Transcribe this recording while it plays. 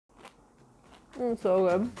It's so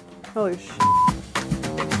good. Holy sh.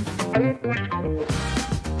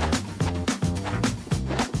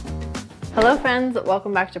 Hello friends,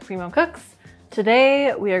 welcome back to Premo Cooks.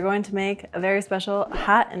 Today we are going to make a very special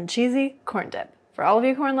hot and cheesy corn dip. For all of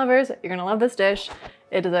you corn lovers, you're gonna love this dish.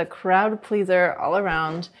 It is a crowd pleaser all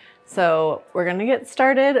around. So we're gonna get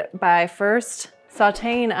started by first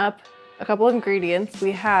sauteing up a couple of ingredients.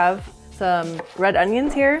 We have some red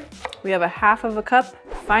onions here. We have a half of a cup,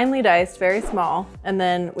 finely diced, very small. And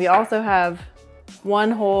then we also have one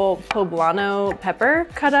whole poblano pepper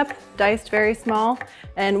cut up, diced very small.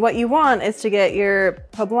 And what you want is to get your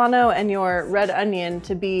poblano and your red onion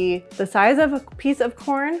to be the size of a piece of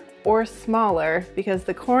corn or smaller, because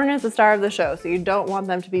the corn is the star of the show, so you don't want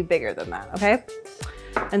them to be bigger than that, okay?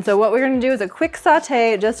 And so what we're gonna do is a quick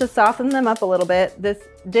saute just to soften them up a little bit. This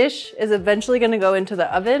dish is eventually gonna go into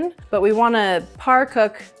the oven, but we wanna par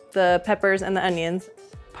cook the peppers and the onions.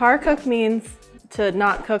 Par cook means to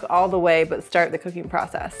not cook all the way, but start the cooking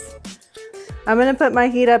process. I'm gonna put my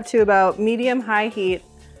heat up to about medium-high heat.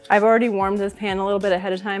 I've already warmed this pan a little bit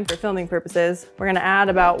ahead of time for filming purposes. We're gonna add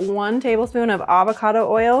about 1 tablespoon of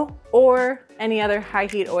avocado oil or any other high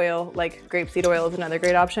heat oil, like grapeseed oil is another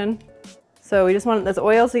great option. So we just want this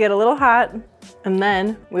oil to get a little hot, and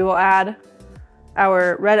then we will add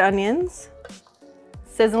our red onions,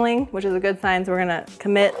 sizzling, which is a good sign, so we're gonna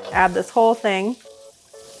add this whole thing,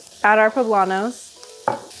 add our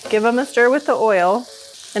poblanos, give them a stir with the oil,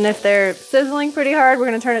 and if they're sizzling pretty hard, we're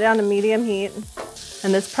gonna turn it down to medium heat.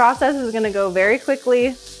 And this process is gonna go very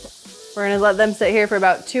quickly. We're gonna let them sit here for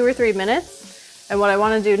about 2 or 3 minutes. And what I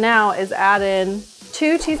wanna do now is add in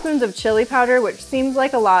 2 teaspoons of chili powder, which seems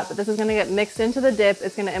like a lot, but this is gonna get mixed into the dip.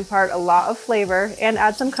 It's gonna impart a lot of flavor and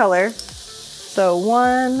add some color. So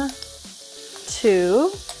 1,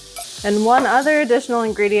 2, and one other additional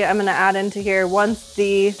ingredient I'm gonna add into here once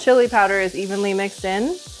the chili powder is evenly mixed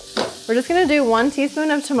in. We're just gonna do 1 teaspoon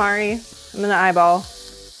of tamari. I'm gonna eyeball,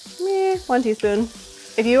 1 teaspoon.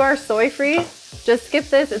 If you are soy-free, just skip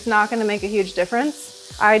this. It's not gonna make a huge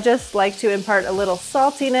difference. I just like to impart a little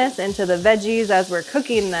saltiness into the veggies as we're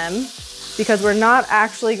cooking them, because we're not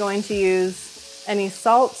actually going to use any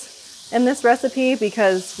salt in this recipe,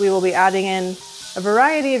 because we will be adding in a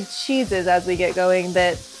variety of cheeses as we get going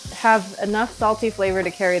that have enough salty flavor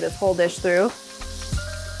to carry this whole dish through.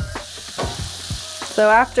 So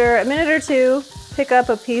after a minute or 2, pick up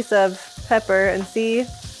a piece of pepper and see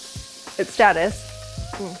its status.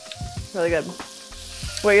 Really good.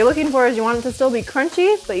 What you're looking for is you want it to still be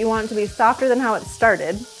crunchy, but you want it to be softer than how it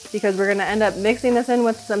started, because we're gonna end up mixing this in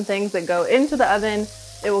with some things that go into the oven.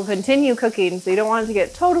 It will continue cooking, so you don't want it to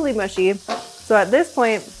get totally mushy. So at this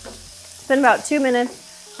point, it's been about 2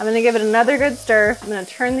 minutes. I'm gonna give it another good stir. I'm gonna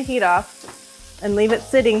turn the heat off and leave it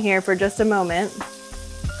sitting here for just a moment.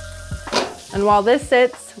 And while this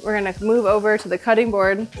sits, we're gonna move over to the cutting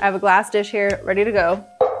board. I have a glass dish here ready to go.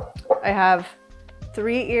 I have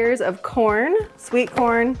 3 ears of corn, sweet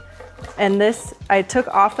corn, and this I took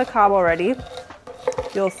off the cob already.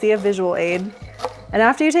 You'll see a visual aid. And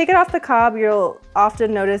after you take it off the cob, you'll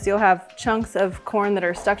often notice you'll have chunks of corn that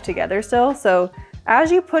are stuck together still. So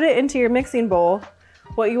as you put it into your mixing bowl,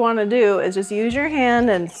 what you wanna do is just use your hand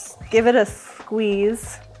and give it a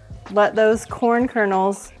squeeze. Let those corn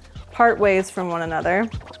kernels part ways from one another.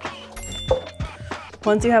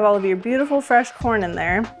 Once you have all of your beautiful fresh corn in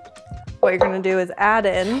there, what you're gonna do is add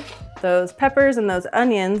in those peppers and those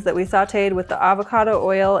onions that we sauteed with the avocado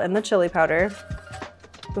oil and the chili powder.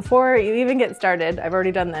 Before you even get started, I've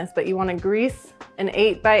already done this, but you wanna grease an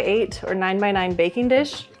 8x8 or 9x9 baking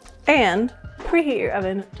dish and preheat your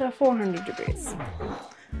oven to 400 degrees.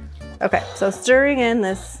 Okay, so stirring in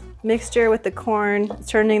this mixture with the corn,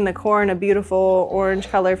 turning the corn a beautiful orange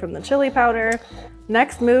color from the chili powder.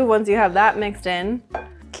 Next move, once you have that mixed in,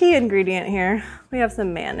 key ingredient here, we have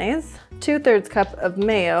some mayonnaise, 2/3 cup of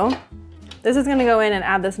mayo. This is gonna go in and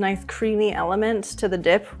add this nice creamy element to the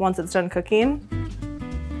dip once it's done cooking.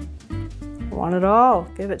 I want it all,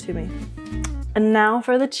 give it to me. And now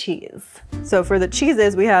for the cheese. So for the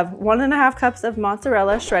cheeses, we have 1.5 cups of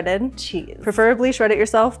mozzarella shredded cheese. Preferably shred it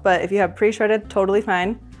yourself, but if you have pre-shredded, totally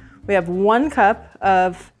fine. We have 1 cup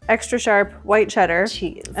of extra sharp white cheddar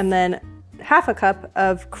cheese, and then 1/2 cup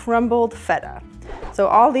of crumbled feta. So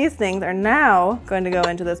all these things are now going to go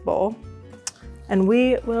into this bowl, and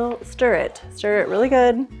we will stir it. Stir it really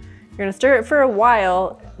good. You're gonna stir it for a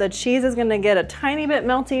while. The cheese is gonna get a tiny bit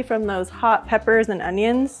melty from those hot peppers and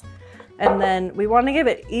onions. And then we wanna give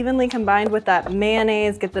it evenly combined with that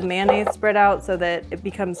mayonnaise, get the mayonnaise spread out so that it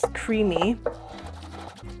becomes creamy.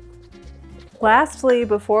 Lastly,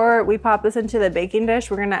 before we pop this into the baking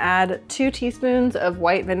dish, we're gonna add 2 teaspoons of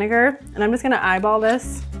white vinegar, and I'm just gonna eyeball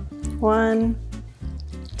this. 1,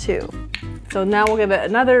 2. So now we'll give it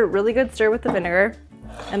another really good stir with the vinegar.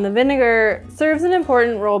 And the vinegar serves an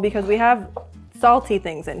important role because we have salty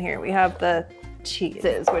things in here. We have the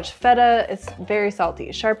cheeses, which feta is very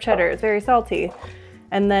salty, sharp cheddar is very salty.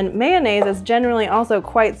 And then mayonnaise is generally also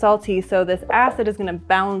quite salty, so this acid is gonna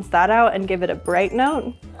balance that out and give it a bright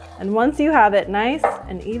note. And once you have it nice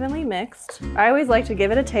and evenly mixed, I always like to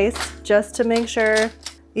give it a taste just to make sure,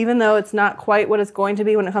 even though it's not quite what it's going to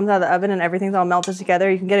be when it comes out of the oven and everything's all melted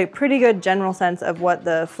together, you can get a pretty good general sense of what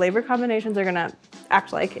the flavor combinations are gonna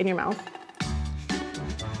act like in your mouth.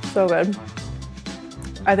 So good.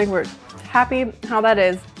 I think we're happy how that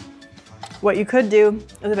is. What you could do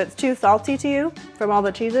is if it's too salty to you from all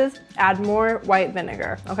the cheeses, add more white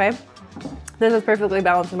vinegar, okay? This is perfectly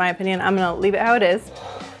balanced in my opinion. I'm gonna leave it how it is.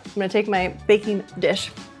 I'm gonna take my baking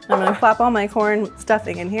dish. I'm gonna plop all my corn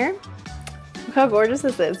stuffing in here. Look how gorgeous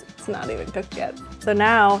this is. It's not even cooked yet. So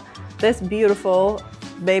now this beautiful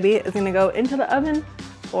baby is gonna go into the oven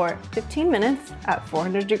for 15 minutes at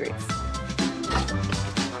 400 degrees.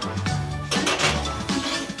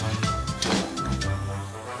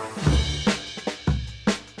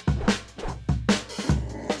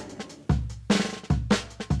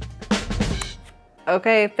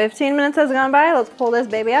 Okay, 15 minutes has gone by. Let's pull this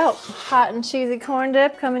baby out. Hot and cheesy corn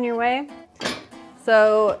dip coming your way.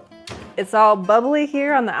 So it's all bubbly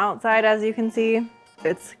here on the outside, as you can see.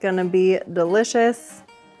 It's gonna be delicious.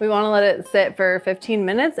 We wanna let it sit for 15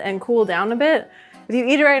 minutes and cool down a bit. If you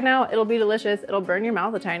eat it right now, it'll be delicious. It'll burn your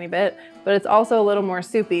mouth a tiny bit, but it's also a little more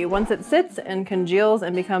soupy. Once it sits and congeals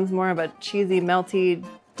and becomes more of a cheesy, melty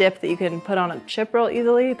dip that you can put on a chip real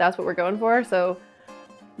easily, that's what we're going for. So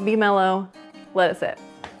be mellow. Let it sit,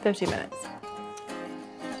 15 minutes.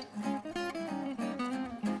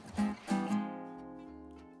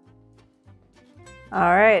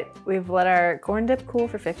 All right, we've let our corn dip cool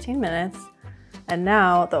for 15 minutes. And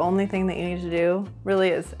now the only thing that you need to do really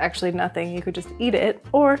is actually nothing. You could just eat it.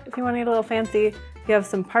 Or if you want to eat a little fancy, if you have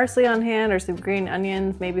some parsley on hand or some green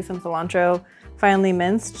onions, maybe some cilantro, finely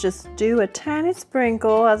minced, just do a tiny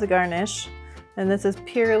sprinkle as a garnish. And this is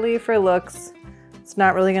purely for looks. It's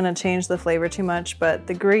not really gonna change the flavor too much, but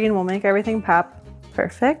the green will make everything pop.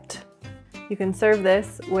 Perfect. You can serve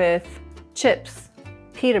this with chips,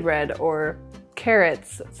 pita bread, or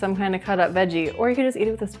carrots, some kind of cut up veggie, or you can just eat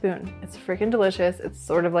it with a spoon. It's freaking delicious. It's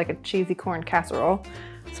sort of like a cheesy corn casserole.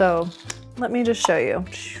 So let me just show you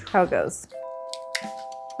how it goes.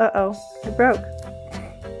 Uh-oh, it broke.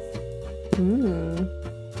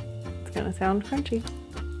 It's gonna sound crunchy.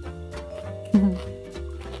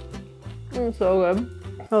 It's so good.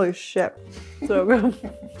 Holy shit. So good.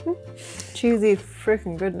 Cheesy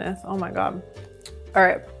freaking goodness. Oh my God. All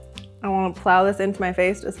right. I want to plow this into my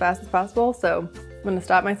face as fast as possible. So I'm going to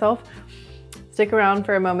stop myself. Stick around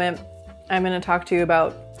for a moment. I'm going to talk to you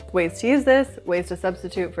about ways to use this, ways to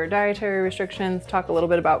substitute for dietary restrictions, talk a little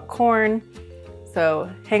bit about corn. So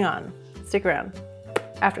hang on. Stick around.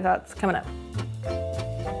 Afterthoughts coming up.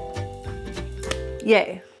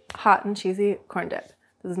 Yay. Hot and cheesy corn dip.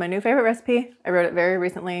 This is my new favorite recipe. I wrote it very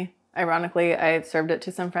recently. Ironically, I served it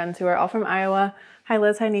to some friends who are all from Iowa. Hi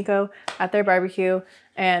Liz, hi Nico, at their barbecue.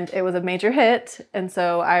 And it was a major hit. And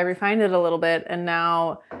so I refined it a little bit. And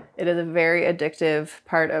now it is a very addictive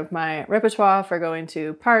part of my repertoire for going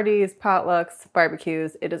to parties, potlucks,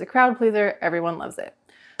 barbecues. It is a crowd pleaser. Everyone loves it.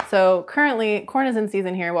 So currently corn is in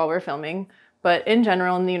season here while we're filming. But in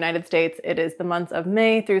general, in the United States, it is the months of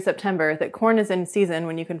May through September that corn is in season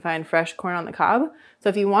when you can find fresh corn on the cob. So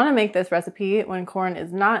if you want to make this recipe when corn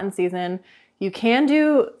is not in season, you can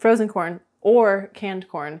do frozen corn or canned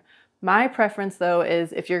corn. My preference though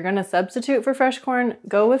is if you're going to substitute for fresh corn,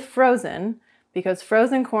 go with frozen, because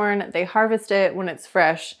frozen corn, they harvest it when it's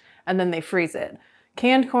fresh and then they freeze it.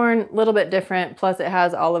 Canned corn, a little bit different, plus it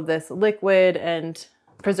has all of this liquid and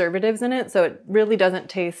preservatives in it, so it really doesn't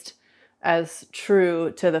taste as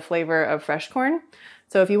true to the flavor of fresh corn.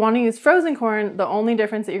 So if you want to use frozen corn, the only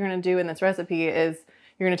difference that you're going to do in this recipe is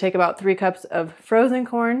you're going to take about 3 cups of frozen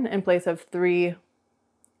corn in place of 3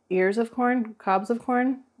 ears of corn, cobs of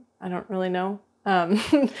corn. I don't really know. But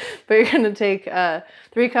you're going to take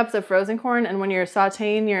 3 cups of frozen corn, and when you're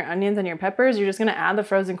sauteing your onions and your peppers, you're just going to add the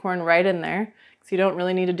frozen corn right in there, because you don't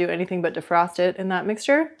really need to do anything but defrost it in that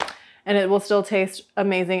mixture, and it will still taste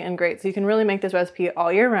amazing and great. So you can really make this recipe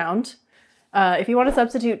all year round. If you want to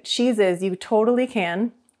substitute cheeses, you totally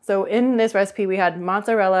can. So in this recipe, we had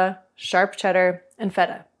mozzarella, sharp cheddar, and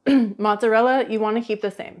feta. Mozzarella, you want to keep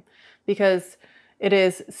the same, because It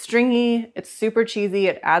is stringy, it's super cheesy,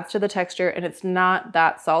 it adds to the texture, and it's not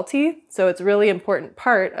that salty. So it's a really important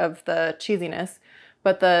part of the cheesiness.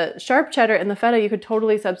 But the sharp cheddar and the feta, you could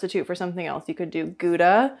totally substitute for something else. You could do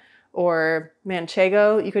Gouda or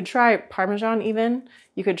Manchego. You could try Parmesan even.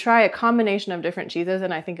 You could try a combination of different cheeses,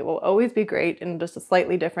 and I think it will always be great in just a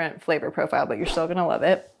slightly different flavor profile, but you're still gonna love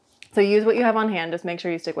it. So use what you have on hand. Just make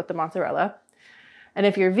sure you stick with the mozzarella. And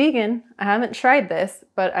if you're vegan, I haven't tried this,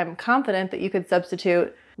 but I'm confident that you could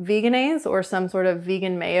substitute veganese or some sort of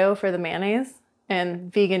vegan mayo for the mayonnaise and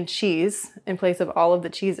vegan cheese in place of all of the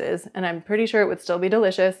cheeses. And I'm pretty sure it would still be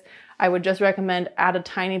delicious. I would just recommend add a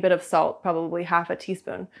tiny bit of salt, probably half a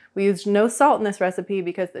teaspoon. We used no salt in this recipe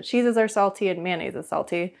because the cheeses are salty and mayonnaise is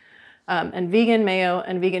salty. And vegan mayo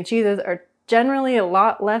and vegan cheeses are generally a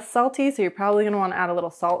lot less salty, so you're probably gonna wanna add a little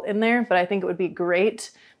salt in there, but I think it would be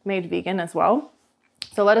great made vegan as well.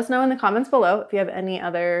 So let us know in the comments below if you have any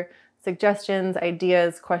other suggestions,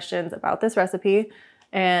 ideas, questions about this recipe.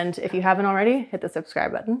 And if you haven't already, hit the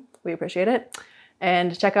subscribe button. We appreciate it.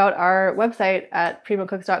 And check out our website at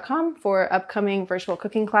premocooks.com for upcoming virtual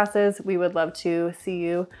cooking classes. We would love to see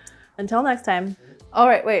you. Until next time. All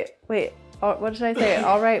right, wait. Oh, what did I say?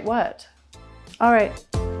 All right, what? All right.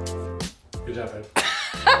 Good job, babe.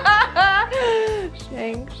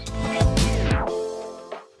 Thanks.